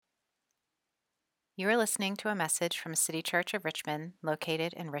You are listening to a message from City Church of Richmond,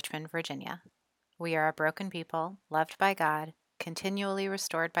 located in Richmond, Virginia. We are a broken people, loved by God, continually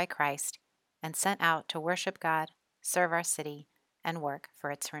restored by Christ, and sent out to worship God, serve our city, and work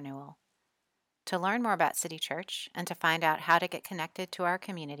for its renewal. To learn more about City Church and to find out how to get connected to our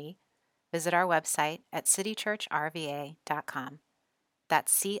community, visit our website at citychurchrva.com.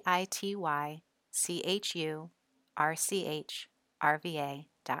 That's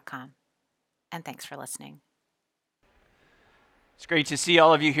citychurchrva.com. And thanks for listening. It's great to see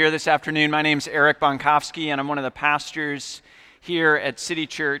all of you here this afternoon. My name's Eric Bonkowski, and I'm one of the pastors here at City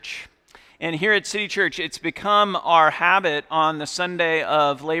Church. And here at City Church, it's become our habit on the Sunday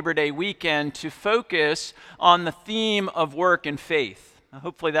of Labor Day weekend to focus on the theme of work and faith.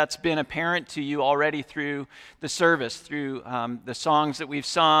 Hopefully that's been apparent to you already through the service, through the songs that we've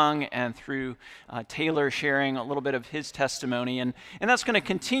sung, and through Taylor sharing a little bit of his testimony. And that's going to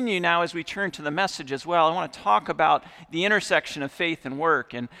continue now as we turn to the message as well. I want to talk about the intersection of faith and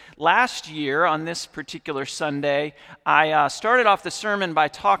work. And last year on this particular Sunday, I started off the sermon by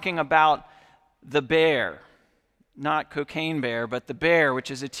talking about The Bear. Not Cocaine Bear, but The Bear,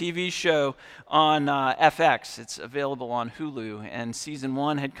 which is a TV show on FX. It's available on Hulu, and season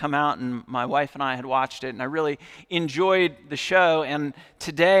 1 had come out, and my wife and I had watched it, and I really enjoyed the show. And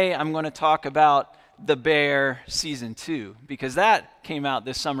today I'm going to talk about The Bear season 2, because that came out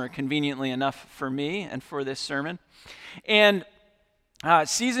this summer, conveniently enough for me and for this sermon. And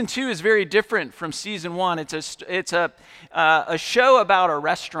season 2 is very different from season 1. It's a show about a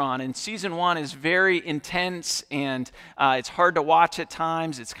restaurant, and season 1 is very intense, and it's hard to watch at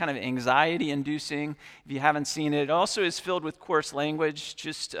times. It's kind of anxiety-inducing if you haven't seen it. It also is filled with coarse language.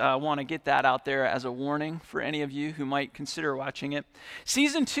 Just want to get that out there as a warning for any of you who might consider watching it.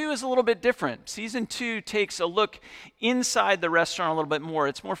 Season 2 is a little bit different. Season 2 takes a look inside the restaurant a little bit more.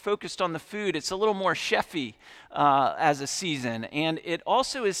 It's more focused on the food. It's a little more chefy as a season, and it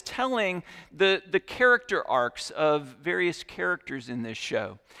also is telling the character arcs of various characters in this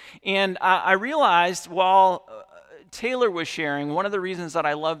show. And I realized while Taylor was sharing, one of the reasons that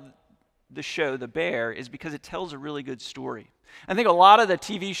I love the show The Bear is because it tells a really good story. I think a lot of the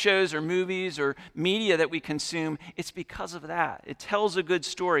TV shows or movies or media that we consume, it's because of that. It tells a good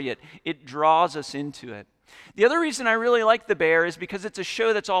story. It draws us into it. The other reason I really like The Bear is because it's a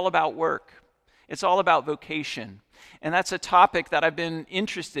show that's all about work. It's all about vocation. And that's a topic that I've been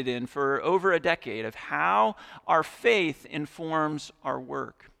interested in for over a decade, of how our faith informs our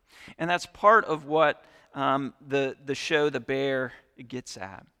work. And that's part of what the show The Bear gets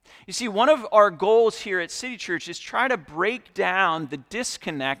at. You see, one of our goals here at City Church is try to break down the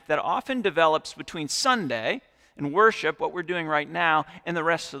disconnect that often develops between Sunday and worship, what we're doing right now, and the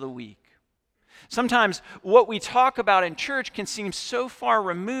rest of the week. Sometimes what we talk about in church can seem so far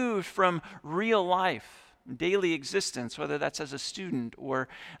removed from real life, daily existence, whether that's as a student or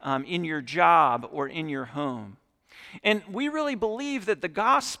in your job or in your home. And we really believe that the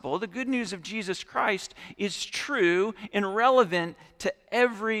gospel, the good news of Jesus Christ, is true and relevant to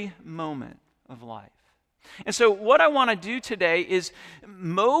every moment of life. And so what I want to do today is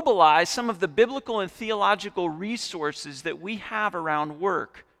mobilize some of the biblical and theological resources that we have around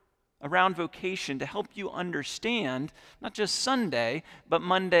work, around vocation, to help you understand not just Sunday, but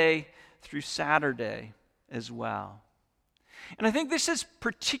Monday through Saturday as well. And I think this is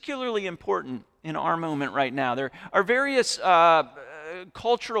particularly important in our moment right now. There are various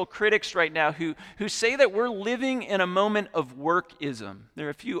cultural critics right now who say that we're living in a moment of workism. There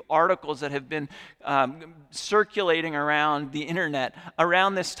are a few articles that have been circulating around the internet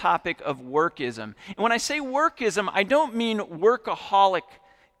around this topic of workism. And when I say workism, I don't mean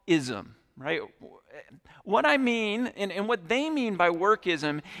workaholic-ism, right? What I mean, and what they mean by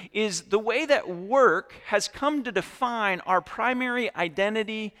workism, is the way that work has come to define our primary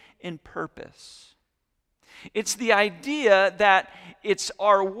identity and purpose. It's the idea that it's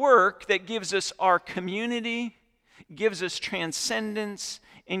our work that gives us our community, gives us transcendence,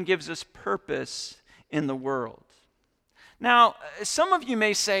 and gives us purpose in the world. Now, some of you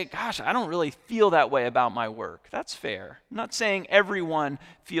may say, gosh, I don't really feel that way about my work. That's fair. I'm not saying everyone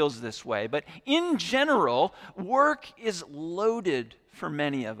feels this way, but in general, work is loaded for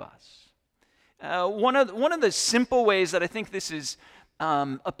many of us. One of the simple ways that I think this is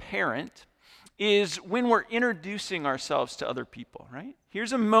apparent is when we're introducing ourselves to other people, right?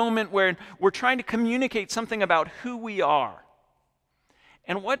 Here's a moment where we're trying to communicate something about who we are.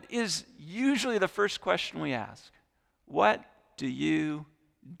 And what is usually the first question we ask? What do you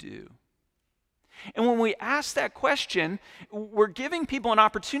do? And when we ask that question, we're giving people an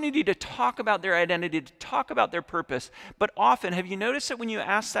opportunity to talk about their identity, to talk about their purpose. But often, have you noticed that when you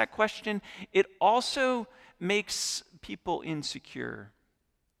ask that question, it also makes people insecure?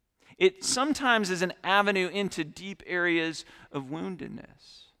 It sometimes is an avenue into deep areas of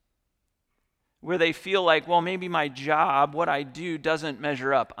woundedness, where they feel like, well, maybe my job, what I do, doesn't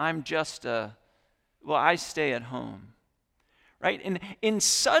measure up. I'm just I stay at home. Right? And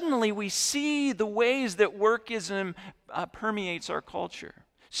suddenly we see the ways that workism permeates our culture.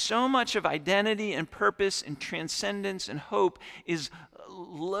 So much of identity and purpose and transcendence and hope is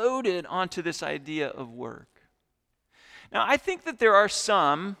loaded onto this idea of work. Now, I think that there are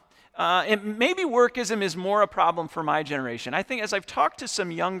some, and maybe workism is more a problem for my generation. I think as I've talked to some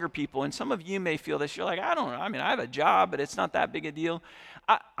younger people, and some of you may feel this, you're like, I don't know, I have a job, but it's not that big a deal.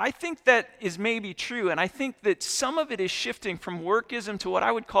 I think that is maybe true, and I think that some of it is shifting from workism to what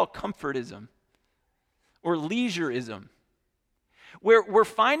I would call comfortism or leisureism, where we're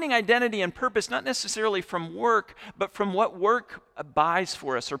finding identity and purpose not necessarily from work, but from what work buys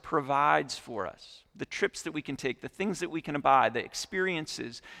for us or provides for us, the trips that we can take, the things that we can buy, the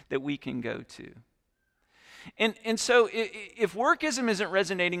experiences that we can go to. And so if workism isn't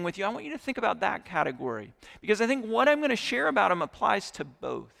resonating with you, I want you to think about that category, because I think what I'm going to share about them applies to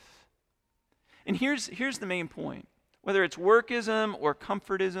both. And here's the main point. Whether it's workism or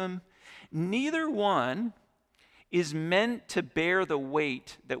comfortism, neither one is meant to bear the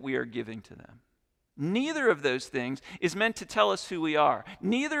weight that we are giving to them. Neither of those things is meant to tell us who we are.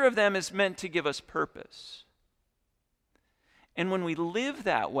 Neither of them is meant to give us purpose. And when we live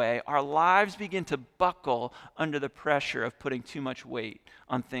that way, our lives begin to buckle under the pressure of putting too much weight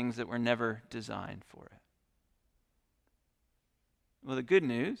on things that were never designed for it. Well, the good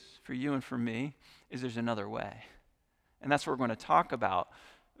news for you and for me is there's another way. And that's what we're going to talk about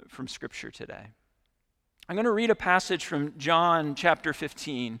from Scripture today. I'm going to read a passage from John chapter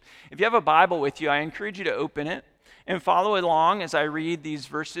 15. If you have a Bible with you, I encourage you to open it and follow along as I read these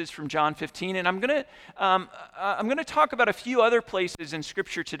verses from John 15. And I'm going to talk about a few other places in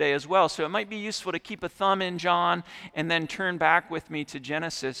Scripture today as well. So it might be useful to keep a thumb in John and then turn back with me to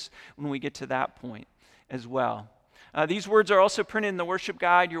Genesis when we get to that point as well. These words are also printed in the worship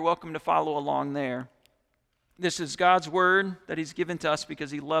guide. You're welcome to follow along there. This is God's word that he's given to us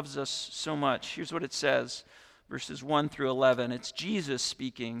because he loves us so much. Here's what it says, verses 1 through 11. It's Jesus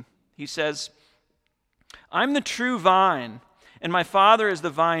speaking. He says, I'm the true vine, and my Father is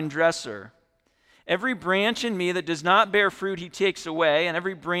the vine dresser. Every branch in me that does not bear fruit he takes away, and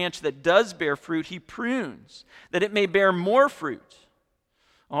every branch that does bear fruit he prunes, that it may bear more fruit.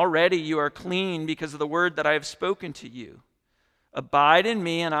 Already you are clean because of the word that I have spoken to you. Abide in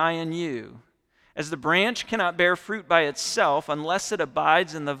me, and I in you. As the branch cannot bear fruit by itself unless it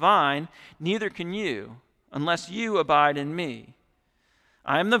abides in the vine, neither can you unless you abide in me.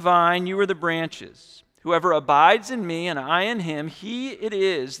 I am the vine, you are the branches. Whoever abides in me and I in him, he it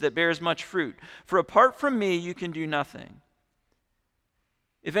is that bears much fruit. For apart from me, you can do nothing.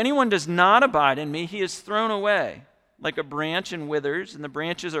 If anyone does not abide in me, he is thrown away like a branch and withers, and the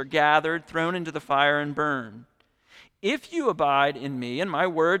branches are gathered, thrown into the fire and burned. If you abide in me and my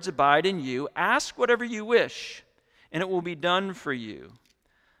words abide in you, ask whatever you wish, and it will be done for you.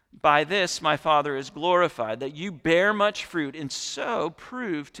 By this my Father is glorified, that you bear much fruit and so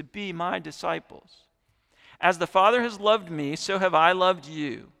prove to be my disciples. As the Father has loved me, so have I loved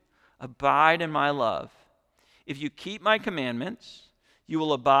you. Abide in my love. If you keep my commandments, you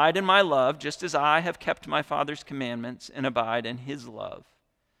will abide in my love, just as I have kept my Father's commandments and abide in his love.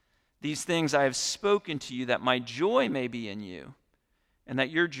 These things I have spoken to you, that my joy may be in you, and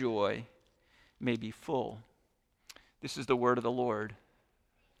that your joy may be full. This is the word of the Lord.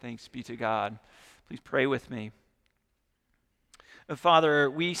 Thanks be to God. Please pray with me. Father,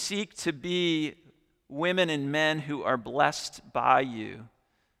 we seek to be women and men who are blessed by you,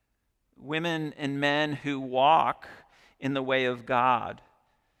 women and men who walk in the way of God,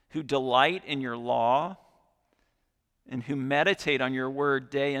 who delight in your law, and who meditate on your word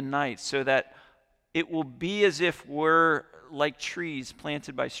day and night, so that it will be as if we're like trees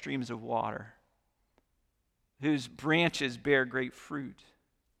planted by streams of water, whose branches bear great fruit.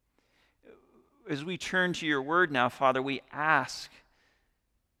 As we turn to your word now, Father, we ask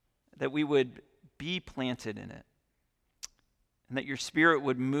that we would be planted in it, and that your Spirit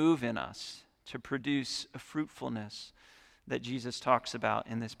would move in us to produce a fruitfulness that Jesus talks about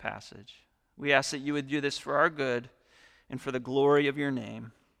in this passage. We ask that you would do this for our good and for the glory of your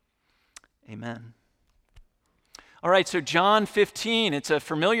name. Amen. All right, so John 15, it's a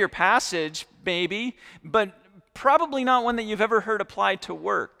familiar passage, maybe, but probably not one that you've ever heard applied to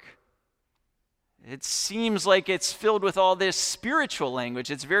work. It seems like it's filled with all this spiritual language.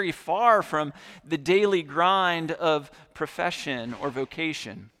 It's very far from the daily grind of profession or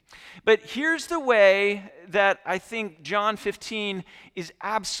vocation. But here's the way that I think John 15 is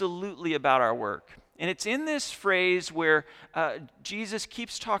absolutely about our work. And it's in this phrase where Jesus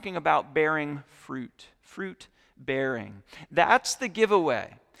keeps talking about bearing fruit, fruit bearing. That's the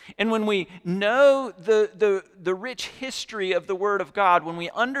giveaway. And when we know the rich history of the Word of God, when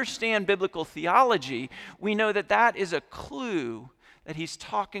we understand biblical theology, we know that that is a clue that he's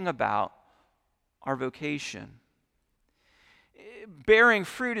talking about our vocation. Bearing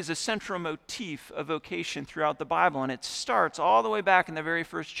fruit is a central motif of vocation throughout the Bible, and it starts all the way back in the very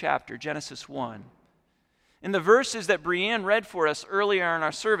first chapter, Genesis 1. In the verses that Brianne read for us earlier in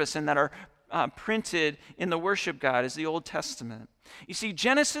our service and that are printed in the worship guide is the Old Testament. You see,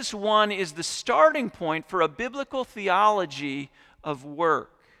 Genesis 1 is the starting point for a biblical theology of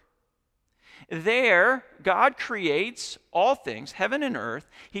work. There, God creates all things, heaven and earth.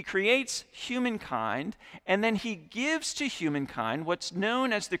 He creates humankind, and then he gives to humankind what's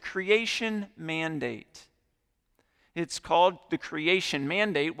known as the creation mandate. It's called the creation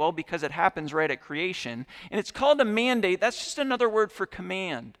mandate, well, because it happens right at creation. And it's called a mandate. That's just another word for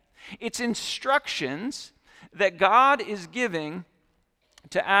command. It's instructions that God is giving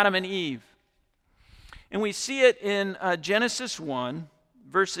to Adam and Eve. And we see it in Genesis 1,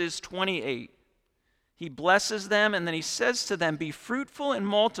 verses 28. He blesses them, and then he says to them, "Be fruitful and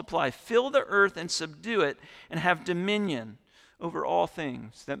multiply, fill the earth and subdue it, and have dominion over all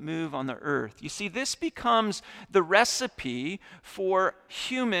things that move on the earth." You see, this becomes the recipe for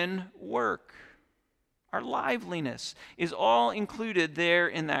human work. Our liveliness is all included there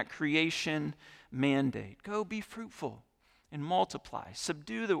in that creation mandate. Go be fruitful and multiply,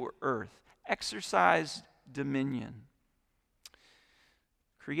 subdue the earth, exercise dominion.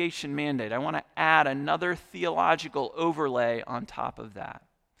 Creation mandate. I want to add another theological overlay on top of that.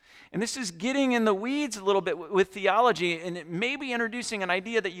 And this is getting in the weeds a little bit with theology, and it may be introducing an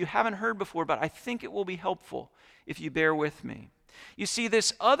idea that you haven't heard before, but I think it will be helpful if you bear with me. You see,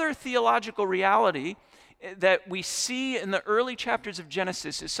 this other theological reality that we see in the early chapters of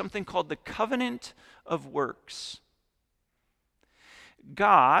Genesis is something called the covenant of works.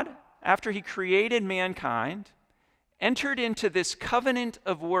 God, after he created mankind, entered into this covenant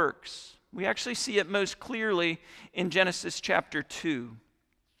of works. We actually see it most clearly in Genesis chapter 2.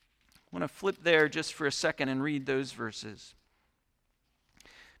 I want to flip there just for a second and read those verses.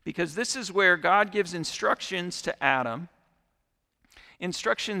 Because this is where God gives instructions to Adam,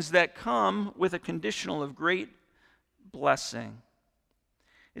 instructions that come with a conditional of great blessing.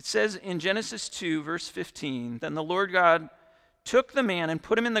 It says in Genesis 2, verse 15, "Then the Lord God took the man and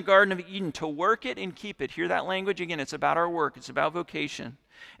put him in the Garden of Eden to work it and keep it." Hear that language again. It's about our work. It's about vocation.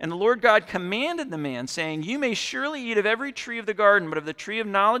 "And the Lord God commanded the man, saying, 'You may surely eat of every tree of the garden, but of the tree of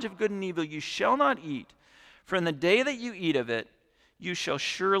knowledge of good and evil you shall not eat. For in the day that you eat of it, you shall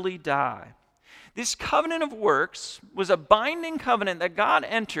surely die.'" This covenant of works was a binding covenant that God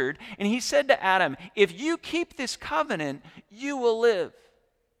entered, and he said to Adam, "If you keep this covenant, you will live.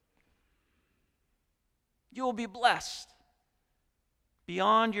 You will be blessed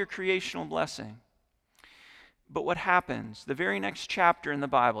beyond your creational blessing." But what happens? The very next chapter in the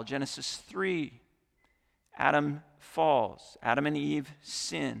Bible, Genesis 3, Adam falls. Adam and Eve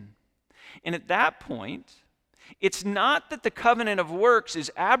sin. And at that point, it's not that the covenant of works is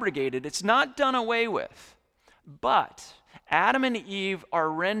abrogated. It's not done away with. But Adam and Eve are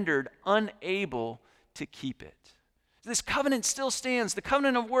rendered unable to keep it. This covenant still stands. The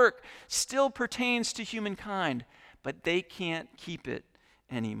covenant of work still pertains to humankind, but they can't keep it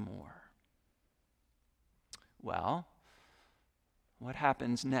anymore. Well, what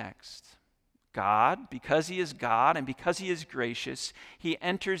happens next? God, because he is God and because he is gracious, he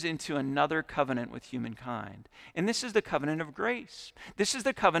enters into another covenant with humankind. And this is the covenant of grace. This is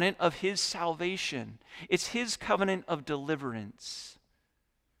the covenant of his salvation. It's his covenant of deliverance.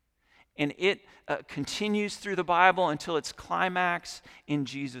 And it continues through the Bible until its climax in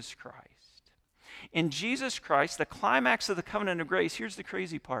Jesus Christ. In Jesus Christ, the climax of the covenant of grace, here's the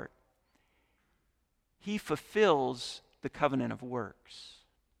crazy part. He fulfills the covenant of works.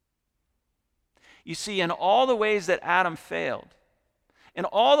 You see, in all the ways that Adam failed, in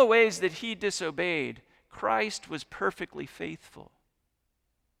all the ways that he disobeyed, Christ was perfectly faithful.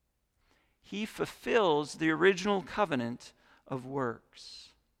 He fulfills the original covenant of works.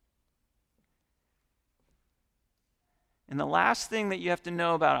 And the last thing that you have to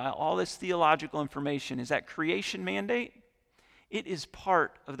know about all this theological information is that creation mandate, it is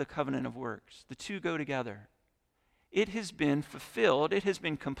part of the covenant of works. The two go together. It has been fulfilled. It has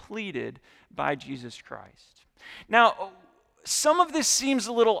been completed by Jesus Christ. Now, some of this seems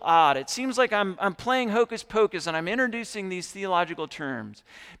a little odd. It seems like I'm playing hocus pocus and I'm introducing these theological terms.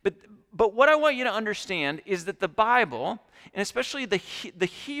 But what I want you to understand is that the Bible, and especially the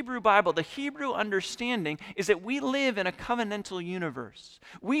Hebrew Bible, the Hebrew understanding is that we live in a covenantal universe.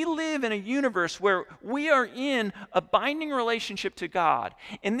 We live in a universe where we are in a binding relationship to God.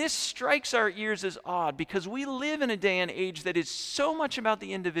 And this strikes our ears as odd because we live in a day and age that is so much about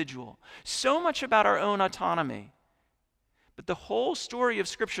the individual, so much about our own autonomy. But the whole story of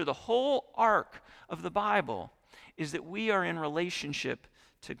Scripture, the whole arc of the Bible, is that we are in relationship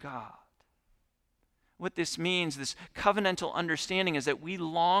to God. What this means, this covenantal understanding, is that we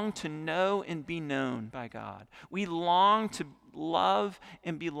long to know and be known by God. We long to love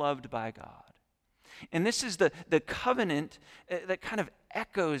and be loved by God. And this is the covenant that kind of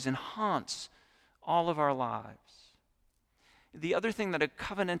echoes and haunts all of our lives. The other thing that a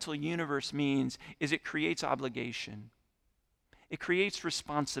covenantal universe means is it creates obligation. It creates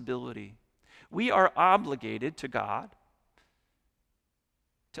responsibility. We are obligated to God,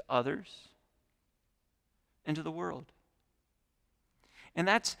 to others, and to the world. And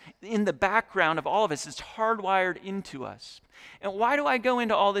that's in the background of all of us. It's hardwired into us. And why do I go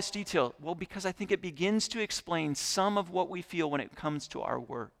into all this detail? Well, because I think it begins to explain some of what we feel when it comes to our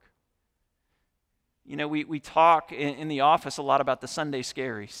work. You know, we talk in the office a lot about the Sunday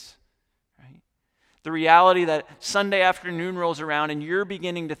scaries, right? The reality that Sunday afternoon rolls around and you're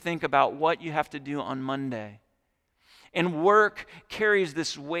beginning to think about what you have to do on Monday. And work carries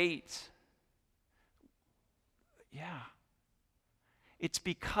this weight. Yeah. It's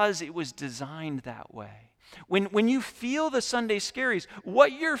because it was designed that way. When you feel the Sunday scaries,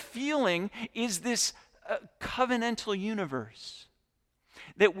 what you're feeling is this covenantal universe.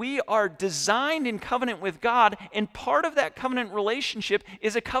 That we are designed in covenant with God, and part of that covenant relationship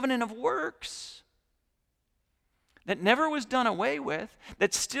is a covenant of works that never was done away with,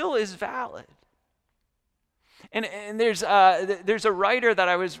 that still is valid. And there's a writer that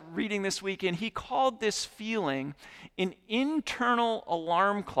I was reading this week, and he called this feeling an internal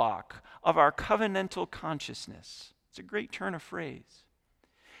alarm clock of our covenantal consciousness. It's a great turn of phrase.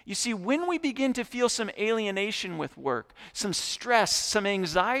 You see, when we begin to feel some alienation with work, some stress, some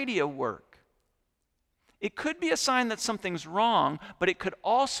anxiety of work, it could be a sign that something's wrong, but it could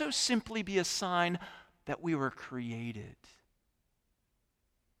also simply be a sign that we were created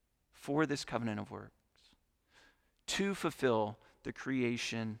for this covenant of works, to fulfill the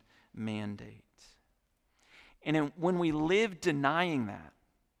creation mandate. And when we live denying that,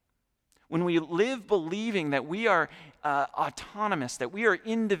 when we live believing that we are autonomous, that we are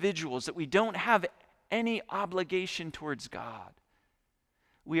individuals, that we don't have any obligation towards God,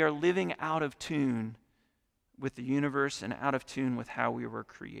 we are living out of tune with the universe and out of tune with how we were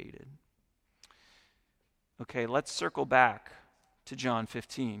created. Okay, let's circle back to John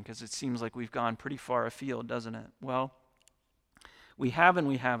 15, because it seems like we've gone pretty far afield, doesn't it? Well, we have and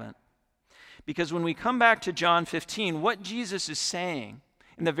we haven't. Because when we come back to John 15, what Jesus is saying,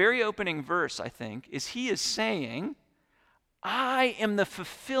 in the very opening verse, I think, is he is saying, I am the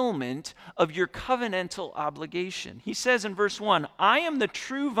fulfillment of your covenantal obligation. He says in verse 1, I am the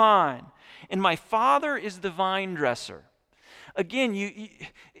true vine, and my Father is the vine dresser. Again,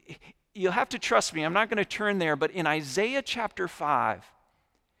 you'll have to trust me. I'm not going to turn there, but in Isaiah chapter 5,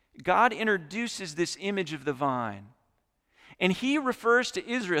 God introduces this image of the vine. And he refers to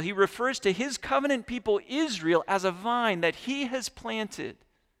Israel. He refers to his covenant people, Israel, as a vine that he has planted,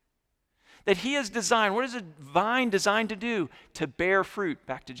 that he has designed. What is a vine designed to do? To bear fruit.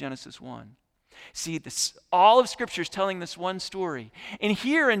 Back to Genesis 1. See, all of Scripture is telling this one story. And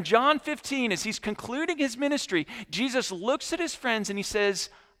here in John 15, as he's concluding his ministry, Jesus looks at his friends and he says,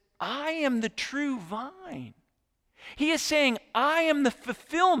 I am the true vine. He is saying, I am the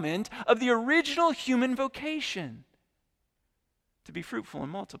fulfillment of the original human vocation to be fruitful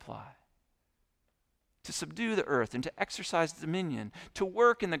and multiply, to subdue the earth and to exercise dominion, to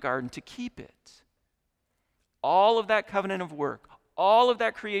work in the garden, to keep it. All of that covenant of work, all of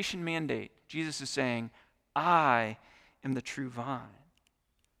that creation mandate, Jesus is saying, I am the true vine.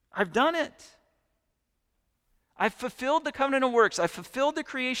 I've done it. I've fulfilled the covenant of works. I've fulfilled the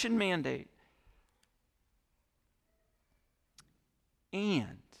creation mandate.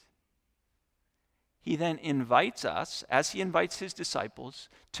 And he then invites us, as he invites his disciples,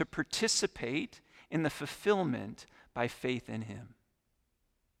 to participate in the fulfillment by faith in him.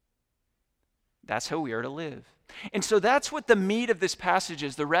 That's how we are to live. And so that's what the meat of this passage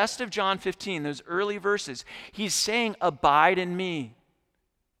is. The rest of John 15, those early verses, he's saying, abide in me.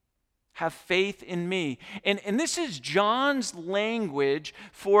 Have faith in me. And this is John's language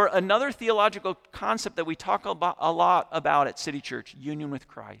for another theological concept that we talk a lot about at City Church, union with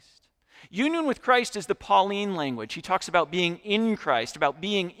Christ. Union with Christ is the Pauline language. He talks about being in Christ, about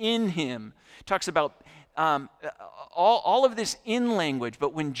being in him. He talks about all of this in language.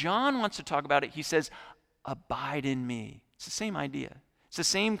 But when John wants to talk about it, he says, abide in me. It's the same idea. It's the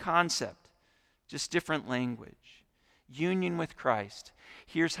same concept, just different language. Union with Christ.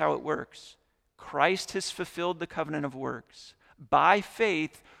 Here's how it works. Christ has fulfilled the covenant of works. By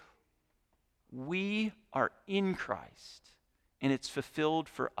faith, we are in Christ, and it's fulfilled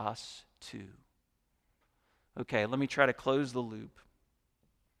for us too. Okay, let me try to close the loop,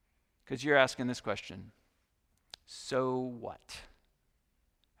 because you're asking this question. So what?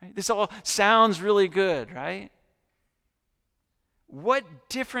 Right? This all sounds really good, right? What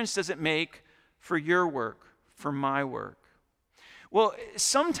difference does it make for your work, for my work? Well,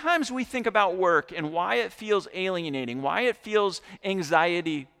 sometimes we think about work and why it feels alienating, why it feels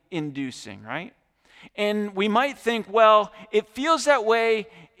anxiety-inducing, right? And we might think, well, it feels that way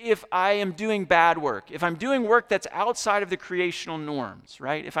if I am doing bad work, if I'm doing work that's outside of the creational norms,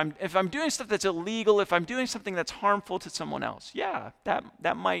 right? If I'm doing stuff that's illegal, if I'm doing something that's harmful to someone else, yeah,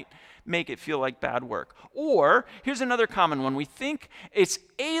 that might make it feel like bad work. Or here's another common one. We think it's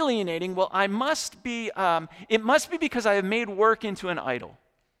alienating. Well, it must be because I have made work into an idol.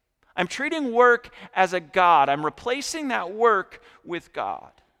 I'm treating work as a god. I'm replacing that work with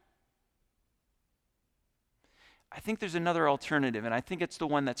God. I think there's another alternative, and I think it's the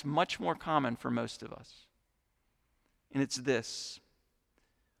one that's much more common for most of us. And it's this.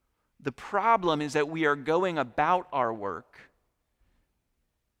 The problem is that we are going about our work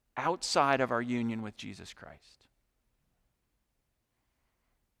outside of our union with Jesus Christ.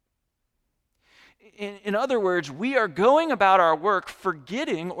 In other words, we are going about our work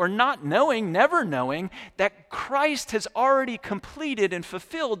forgetting or not knowing, never knowing, that Christ has already completed and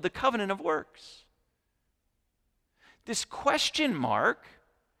fulfilled the covenant of works. This question mark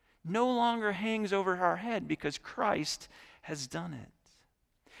no longer hangs over our head because Christ has done it.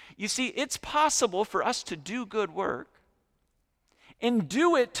 You see, it's possible for us to do good work and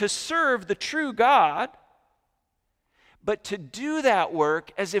do it to serve the true God, but to do that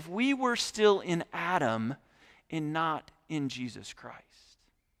work as if we were still in Adam and not in Jesus Christ.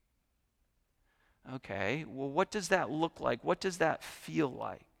 Okay, well, what does that look like? What does that feel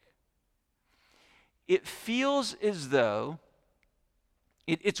like? It feels as though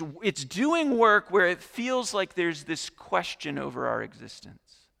it's doing work where it feels like there's this question over our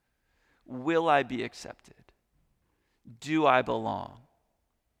existence. Will I be accepted? Do I belong?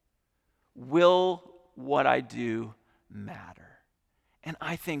 Will what I do matter? And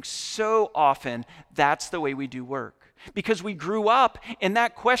I think so often that's the way we do work. Because we grew up and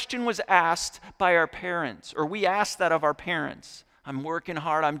that question was asked by our parents, or we asked that of our parents. I'm working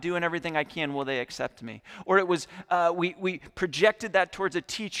hard, I'm doing everything I can, will they accept me? Or it was, we projected that towards a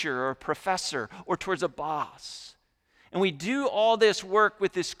teacher or a professor or towards a boss. And we do all this work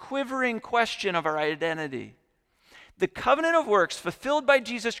with this quivering question of our identity. The covenant of works fulfilled by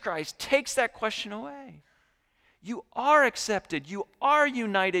Jesus Christ takes that question away. You are accepted, you are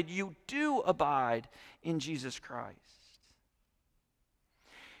united, you do abide in Jesus Christ.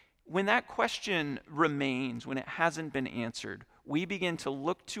 When that question remains, when it hasn't been answered, we begin to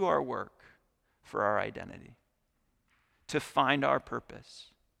look to our work for our identity, to find our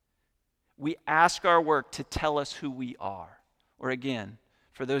purpose. We ask our work to tell us who we are. Or again,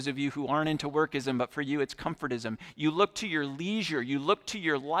 for those of you who aren't into workism, but for you it's comfortism. You look to your leisure, you look to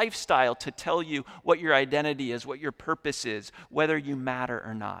your lifestyle to tell you what your identity is, what your purpose is, whether you matter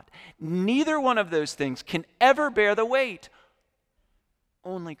or not. Neither one of those things can ever bear the weight.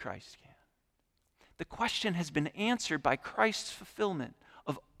 Only Christ can. The question has been answered by Christ's fulfillment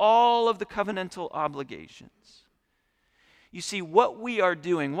of all of the covenantal obligations. You see, what we are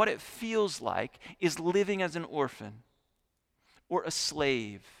doing, what it feels like, is living as an orphan or a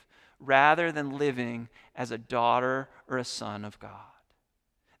slave rather than living as a daughter or a son of God.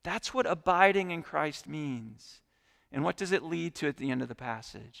 That's what abiding in Christ means. And what does it lead to at the end of the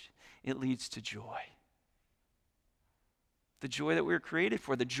passage? It leads to joy. The joy that we were created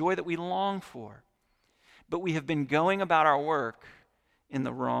for, the joy that we long for. But we have been going about our work in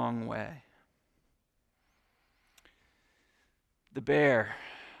the wrong way. The Bear,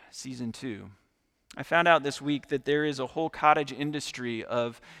 season 2. I found out this week that there is a whole cottage industry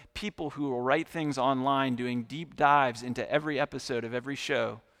of people who will write things online doing deep dives into every episode of every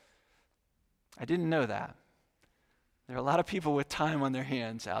show. I didn't know that. There are a lot of people with time on their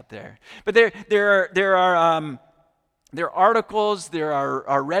hands out there. But there are There are articles, there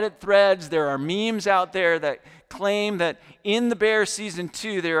are Reddit threads, there are memes out there that claim that in The Bear Season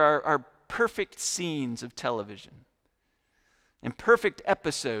 2, there are perfect scenes of television. And perfect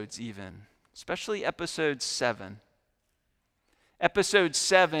episodes even, especially episode 7. Episode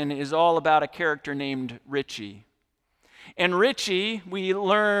 7 is all about a character named Richie. And Richie, we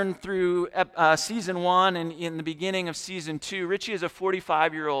learn through season 1 and in the beginning of season 2, Richie is a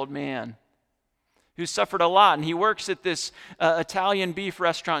 45-year-old man who suffered a lot. And he works at this Italian beef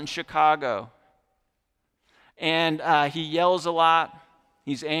restaurant in Chicago. And he yells a lot.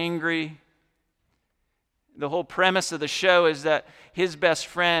 He's angry. The whole premise of the show is that his best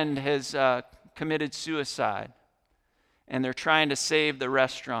friend has committed suicide. And they're trying to save the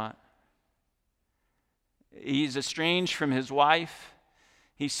restaurant. He's estranged from his wife.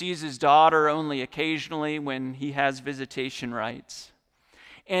 He sees his daughter only occasionally when he has visitation rights.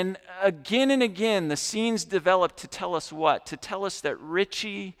 And again, the scenes develop to tell us what? To tell us that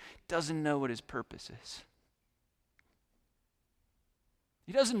Richie doesn't know what his purpose is.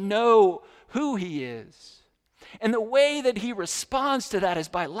 He doesn't know who he is. And the way that he responds to that is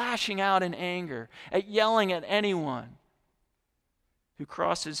by lashing out in anger, at yelling at anyone who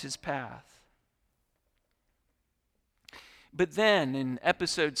crosses his path. But then in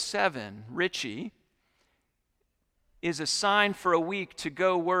episode 7, Richie is assigned for a week to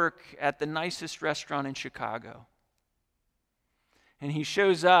go work at the nicest restaurant in Chicago. And he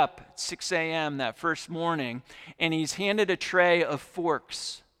shows up at 6 a.m. that first morning, and he's handed a tray of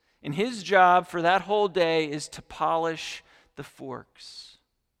forks. And his job for that whole day is to polish the forks.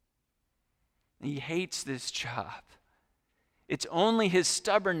 He hates this job. It's only his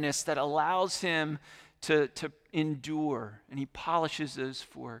stubbornness that allows him to endure. And he polishes those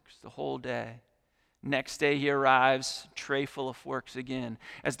forks the whole day. Next day he arrives, tray full of forks again.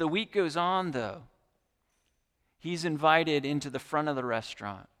 As the week goes on, though, he's invited into the front of the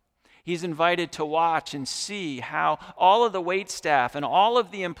restaurant. He's invited to watch and see how all of the waitstaff and all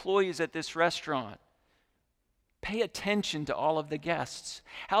of the employees at this restaurant pay attention to all of the guests,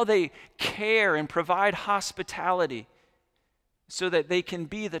 how they care and provide hospitality so that they can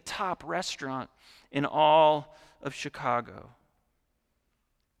be the top restaurant in all of Chicago.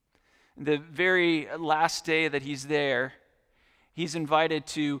 The very last day that he's there, he's invited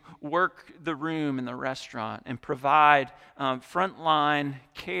to work the room in the restaurant and provide frontline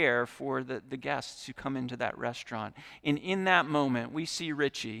care for the guests who come into that restaurant. And in that moment, we see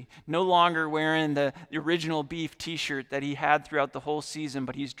Richie no longer wearing the original beef t-shirt that he had throughout the whole season,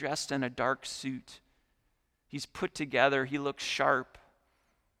 but he's dressed in a dark suit. He's put together, he looks sharp,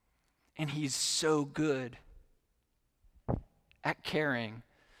 and he's so good at caring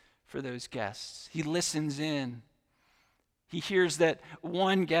for those guests. He listens in. He hears that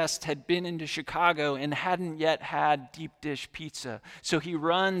one guest had been into Chicago and hadn't yet had deep dish pizza. So he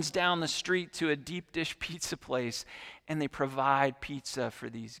runs down the street to a deep dish pizza place, and they provide pizza for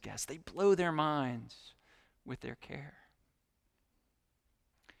these guests. They blow their minds with their care.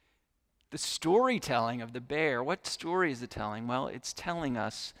 The storytelling of The Bear, what story is it telling? Well, it's telling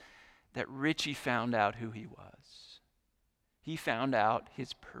us that Richie found out who he was. He found out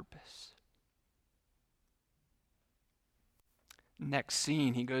his purpose. Next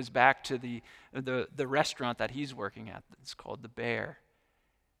scene, he goes back to the restaurant that he's working at. It's called The Bear.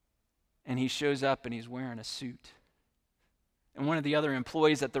 And he shows up and he's wearing a suit. And one of the other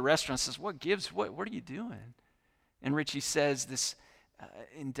employees at the restaurant says, what are you doing? And Richie says this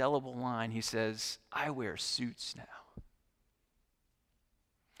indelible line. He says, I wear suits now.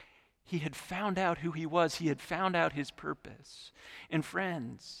 He had found out who he was. He had found out his purpose. And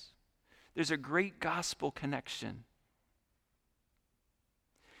friends, there's a great gospel connection.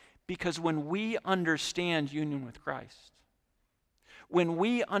 Because when we understand union with Christ, when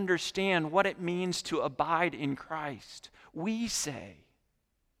we understand what it means to abide in Christ, we say,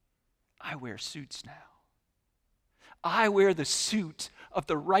 I wear suits now. I wear the suit of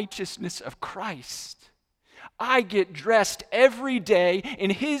the righteousness of Christ. I get dressed every day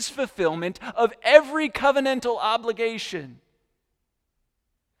in his fulfillment of every covenantal obligation.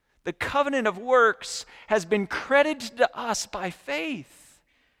 The covenant of works has been credited to us by faith,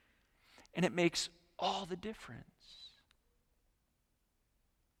 and it makes all the difference.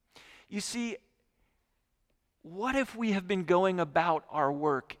 You see, what if we have been going about our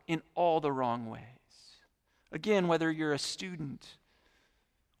work in all the wrong ways? Again, whether you're a student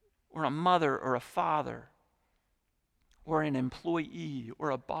or a mother or a father or an employee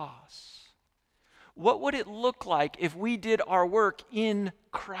or a boss, what would it look like if we did our work in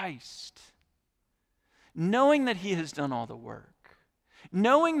Christ, knowing that he has done all the work,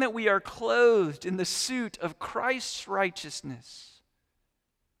 knowing that we are clothed in the suit of Christ's righteousness,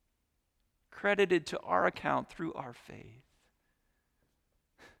 credited to our account through our faith,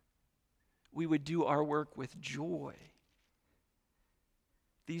 we would do our work with joy.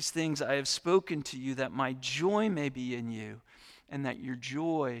 These things I have spoken to you, that my joy may be in you, and that your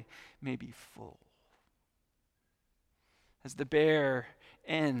joy may be full. As the bear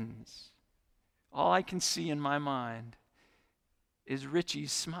ends, all I can see in my mind is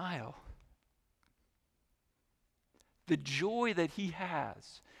Richie's smile. The joy that he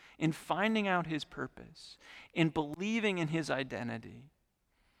has in finding out his purpose, in believing in his identity,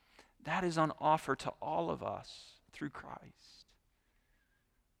 that is on offer to all of us through Christ.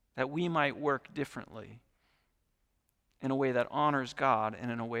 That we might work differently in a way that honors God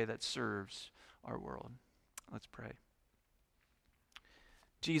and in a way that serves our world. Let's pray.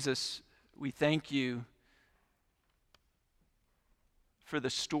 Jesus, we thank you for the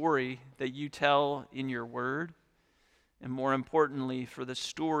story that you tell in your word, and more importantly, for the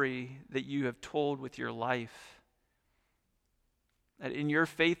story that you have told with your life. That in your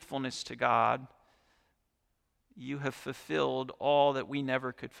faithfulness to God, you have fulfilled all that we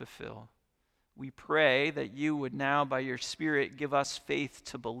never could fulfill. We pray that you would now, by your Spirit, give us faith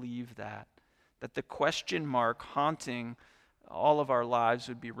to believe that the question mark haunting all of our lives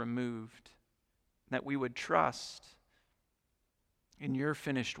would be removed, that we would trust in your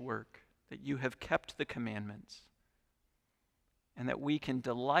finished work, that you have kept the commandments, and that we can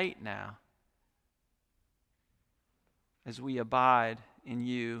delight now as we abide in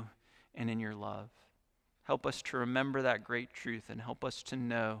you and in your love. Help us to remember that great truth, and help us to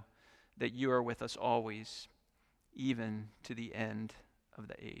know that you are with us always, even to the end of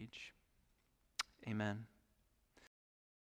the age. Amen.